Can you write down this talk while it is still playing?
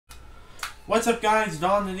What's up guys,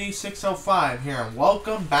 Don the D605 here and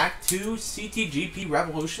welcome back to Ctgp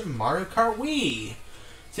Revolution Mario Kart Wii.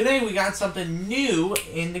 Today we got something new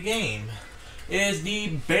in the game. It is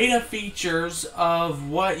the beta features of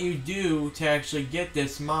what you do to actually get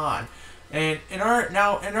this mod. And in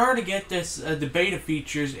order to get this the beta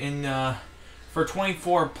features in for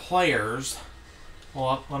 24 players,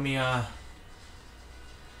 well, let me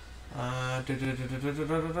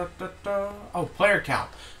oh, player count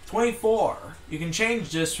 24. You can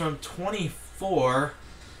change this from 24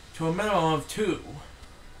 to a minimum of 2.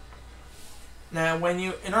 Now,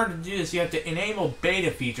 in order to do this, you have to enable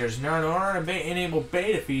beta features. Now, in order to enable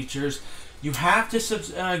beta features, you have to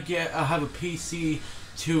have a PC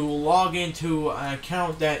to log into an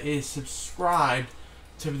account that is subscribed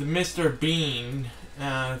to the Mr. Bean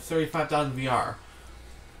 35,000 VR.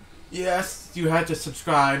 Yes, you have to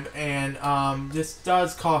subscribe, and this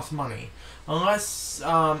does cost money. Unless,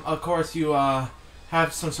 of course, you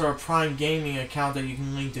have some sort of Prime Gaming account that you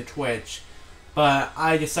can link to Twitch. But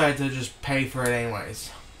I decided to just pay for it anyways.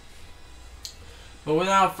 But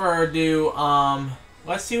without further ado,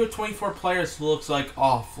 let's see what 24 players looks like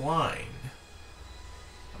offline.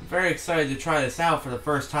 I'm very excited to try this out for the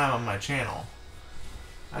first time on my channel.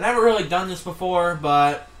 I've never really done this before,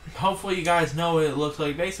 but hopefully you guys know what it looks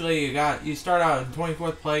like. Basically, you start out in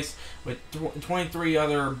 24th place with 23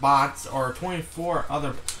 other bots or 23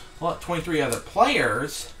 other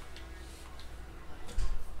players,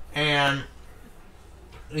 and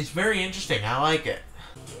it's very interesting. I like it.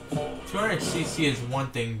 200cc is one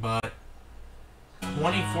thing, but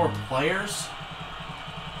 24 players?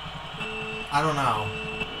 I don't know.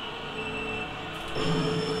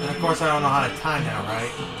 And of course, I don't know how to time that,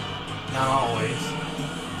 right? Not always.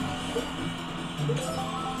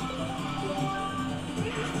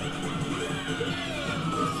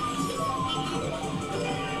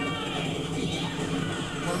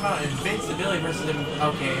 What about invincibility versus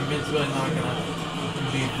okay, invincibility not gonna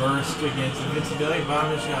be versed against invincibility, but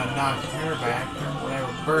I'm just gonna knock her back or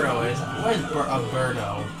whatever Birdo is. What is a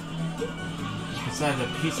Birdo? Besides a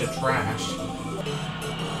piece of trash.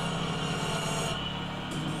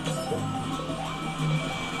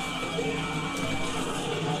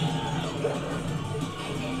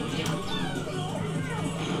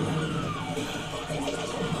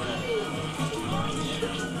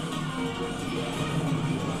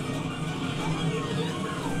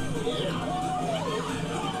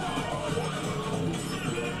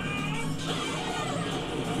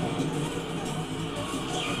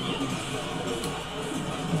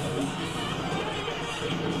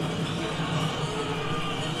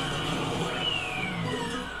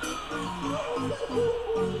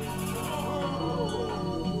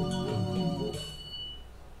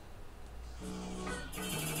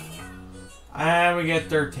 And we get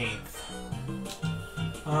 13th.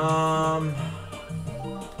 I'm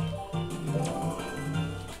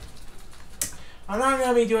not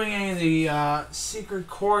gonna be doing any of the secret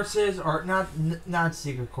courses, or not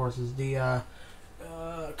secret courses, the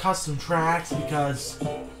custom tracks, because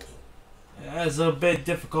it's a bit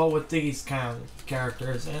difficult with these kind of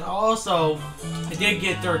characters. And also, I did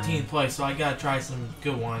get 13th place, so I gotta try some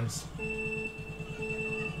good ones.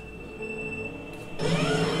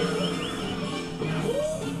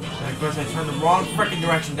 Of course, I turned the wrong freaking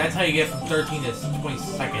direction. That's how you get from 13 to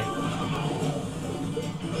 22nd.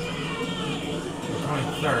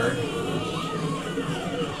 23rd.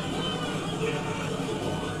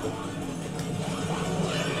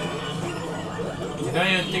 You don't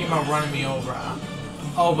even think about running me over.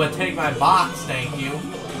 Oh, but take my box, thank you.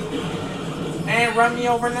 And run me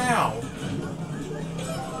over now.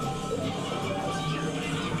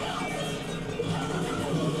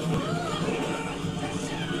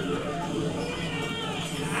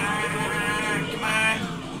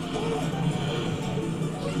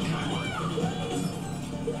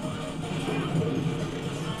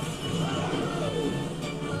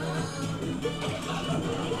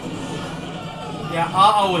 Yeah,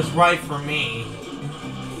 uh-oh is right for me.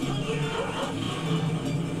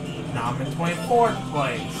 Now I'm in 24th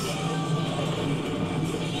place.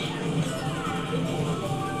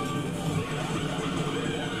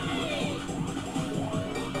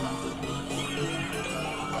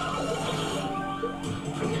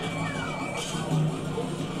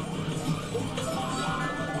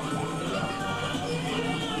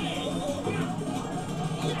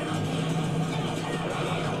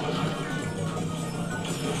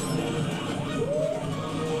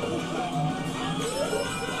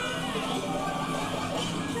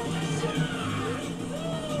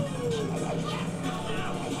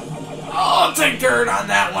 I'll take dirt on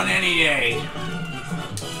that one any day.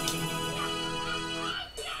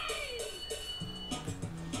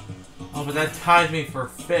 Oh, but that ties me for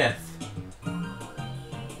 5th.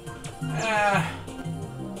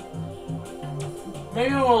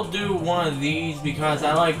 Maybe we'll do one of these because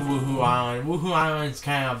I like Woohoo Island. Woohoo Island is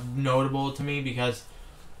kind of notable to me because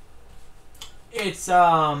it's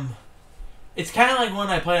kind of like one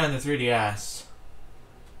I played on the 3DS.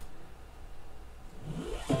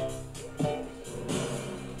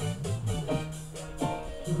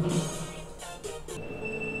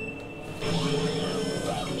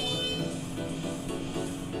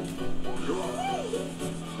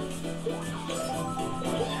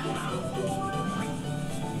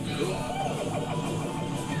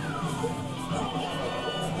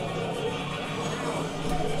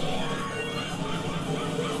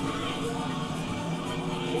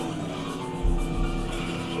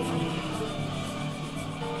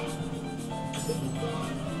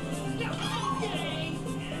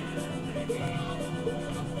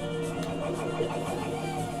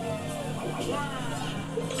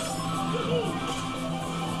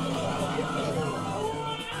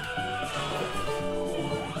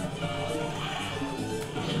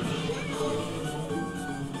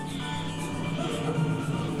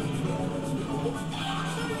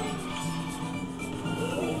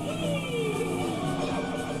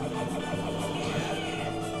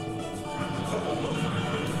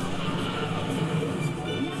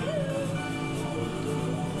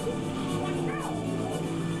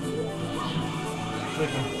 Like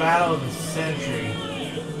a battle of the century.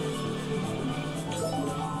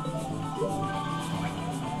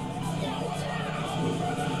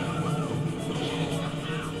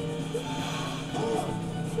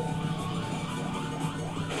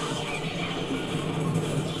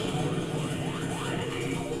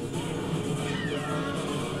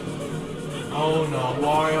 Oh no,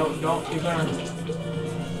 Wario, don't, you're gonna...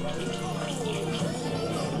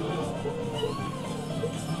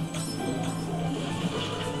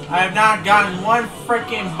 I have not gotten one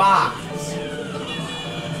freaking box.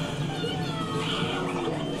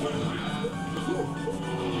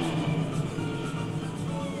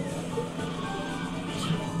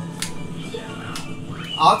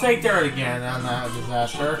 I'll take third again on that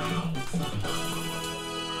disaster.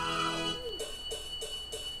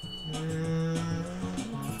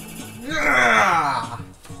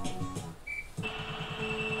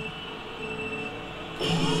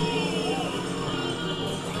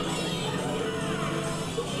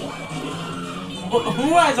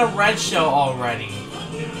 Who has a red shell already?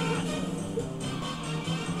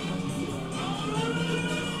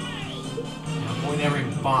 Avoid every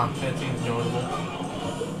box, that seems notable.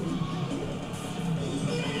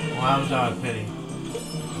 Well, that was out of pity.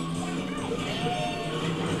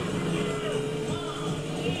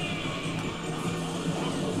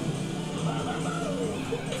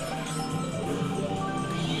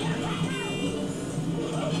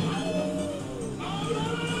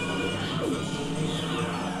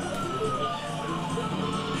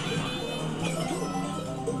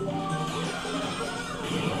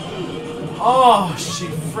 Oh, she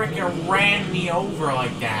freaking ran me over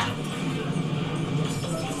like that.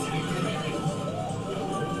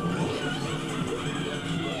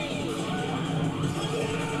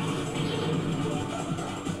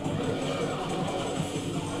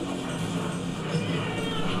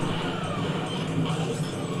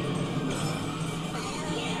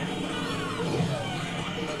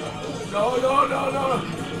 No, no, no, no.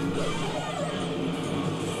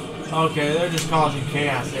 Okay, they're just causing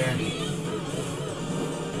chaos there.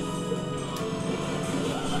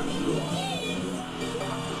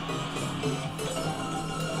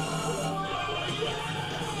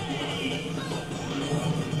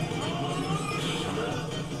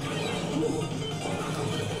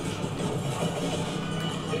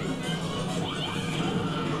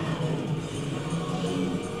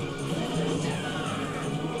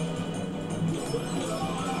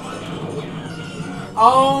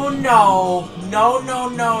 Oh no! No, no,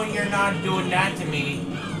 no, you're not doing that to me.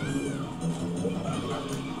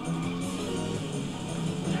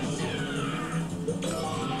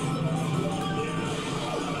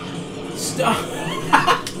 Stop!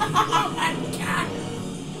 Oh my god!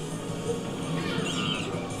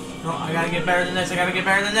 No, I gotta get better than this, I gotta get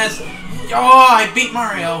better than this! Oh, I beat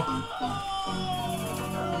Mario!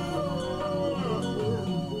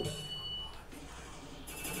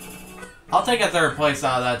 I'll take a third place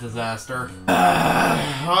out of that disaster.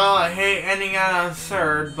 Well, I hate ending out on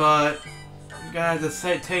third, but I'm gonna have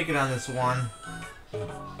to take it on this one.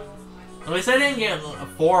 At least I didn't get a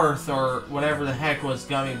fourth or whatever the heck was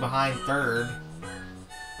coming behind third.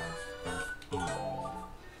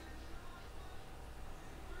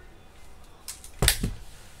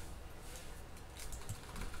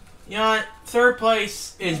 You know what? Third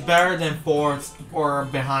place is better than fourth or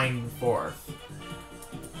behind fourth.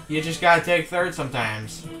 You just gotta take third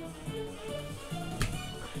sometimes.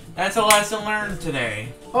 That's a lesson learned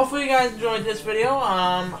today. Hopefully you guys enjoyed this video.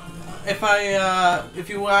 If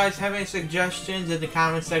you guys have any suggestions in the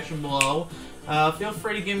comment section below, feel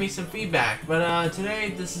free to give me some feedback. But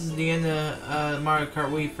today, this is the end of Mario Kart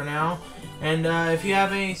Wii for now. And if you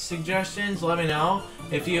have any suggestions, let me know.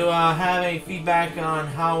 If you have any feedback on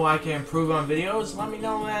how I can improve on videos, let me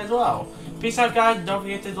know that as well. Peace out, guys. Don't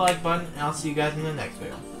forget to hit the like button, and I'll see you guys in the next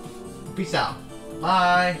video. Peace out.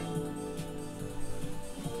 Bye.